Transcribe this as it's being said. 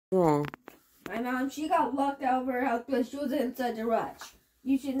Wrong. My mom, she got locked out of her house because she was in such a rush.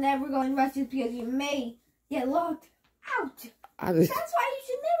 You should never go in rushes because you may get locked out. That's why you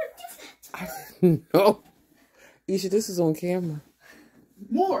should never do that. No. Isha, this is on camera.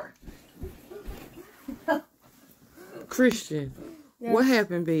 More. Christian, yes. What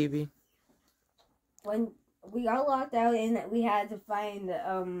happened, baby? When we got locked out and we had to find,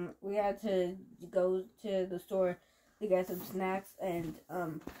 we had to go to the store to get some snacks and,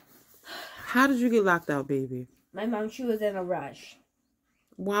 How did you get locked out, baby? My mom, she was in a rush.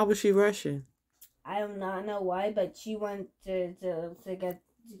 Why was she rushing? I do not know why, but she went to get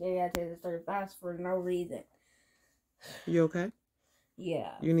to the store fast for no reason. You okay?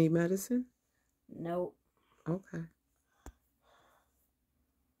 Yeah. You need medicine? Nope. Okay.